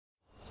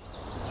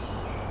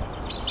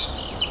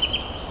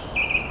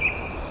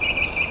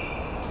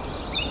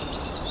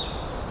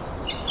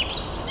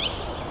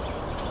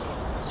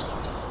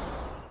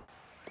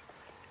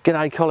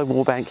G'day, Colin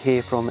Warbank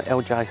here from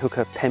LJ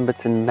Hooker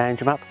Pemberton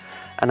Manjimup,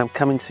 and I'm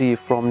coming to you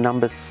from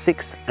numbers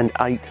 6 and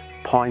 8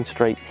 Pine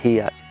Street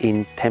here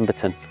in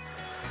Pemberton.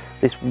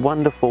 This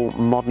wonderful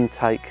modern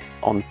take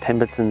on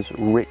Pemberton's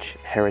rich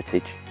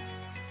heritage.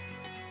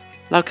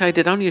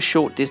 Located only a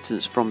short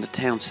distance from the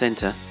town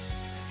centre,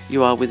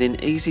 you are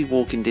within easy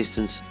walking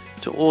distance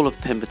to all of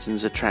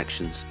Pemberton's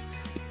attractions.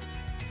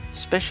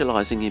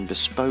 Specialising in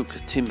bespoke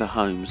timber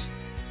homes,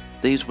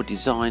 these were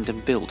designed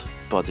and built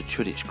by the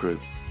Trudich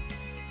Group.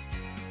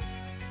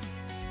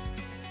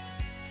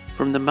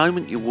 From the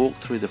moment you walk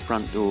through the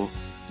front door,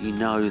 you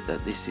know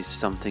that this is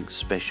something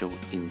special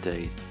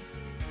indeed.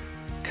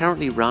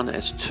 Currently run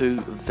as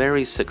 2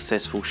 very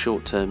successful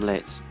short-term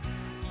lets,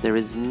 there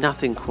is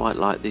nothing quite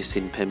like this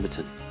in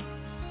Pemberton.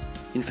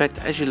 In fact,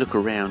 as you look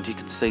around, you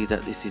can see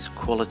that this is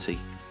quality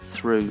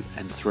through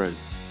and through.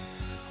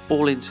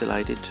 All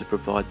insulated to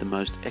provide the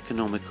most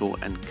economical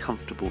and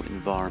comfortable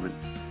environment,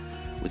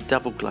 with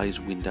double glazed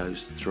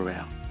windows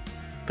throughout.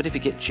 But if you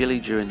get chilly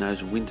during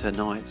those winter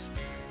nights,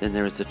 then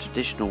there is a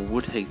traditional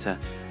wood heater.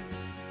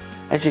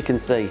 As you can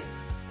see,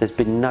 there's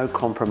been no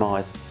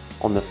compromise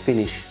on the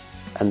finish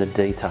and the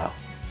detail.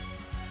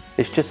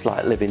 It's just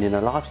like living in a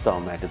lifestyle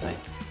magazine.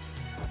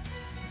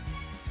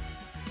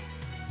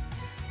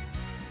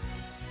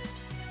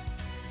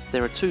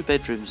 There are 2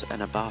 bedrooms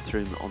and a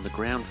bathroom on the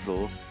ground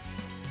floor,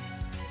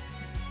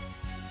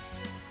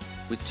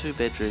 with 2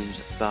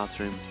 bedrooms,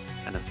 bathroom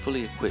and a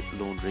fully equipped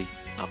laundry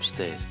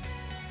upstairs.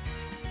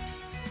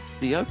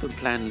 The open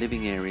plan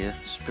living area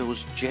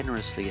spills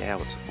generously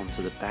out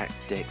onto the back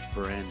decked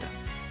veranda,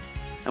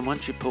 and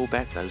once you pull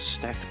back those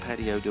stacked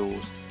patio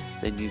doors,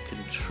 then you can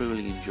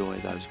truly enjoy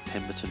those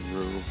Pemberton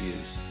rural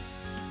views.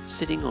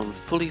 Sitting on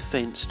fully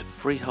fenced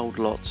freehold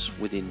lots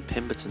within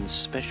Pemberton's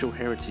special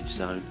heritage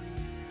zone,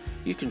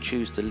 you can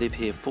choose to live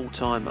here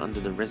full-time under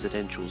the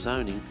residential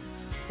zoning,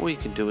 or you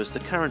can do as the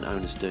current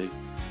owners do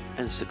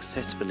and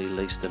successfully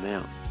lease them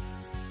out.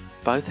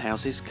 Both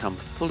houses come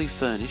fully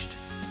furnished,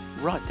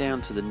 right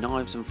down to the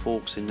knives and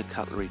forks in the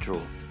cutlery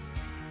drawer.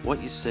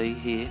 What you see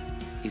here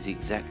is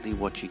exactly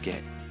what you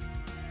get.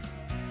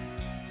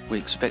 We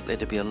expect there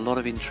to be a lot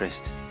of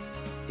interest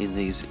in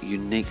these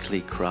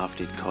uniquely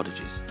crafted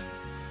cottages,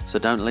 so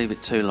don't leave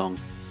it too long,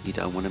 you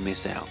don't want to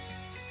miss out.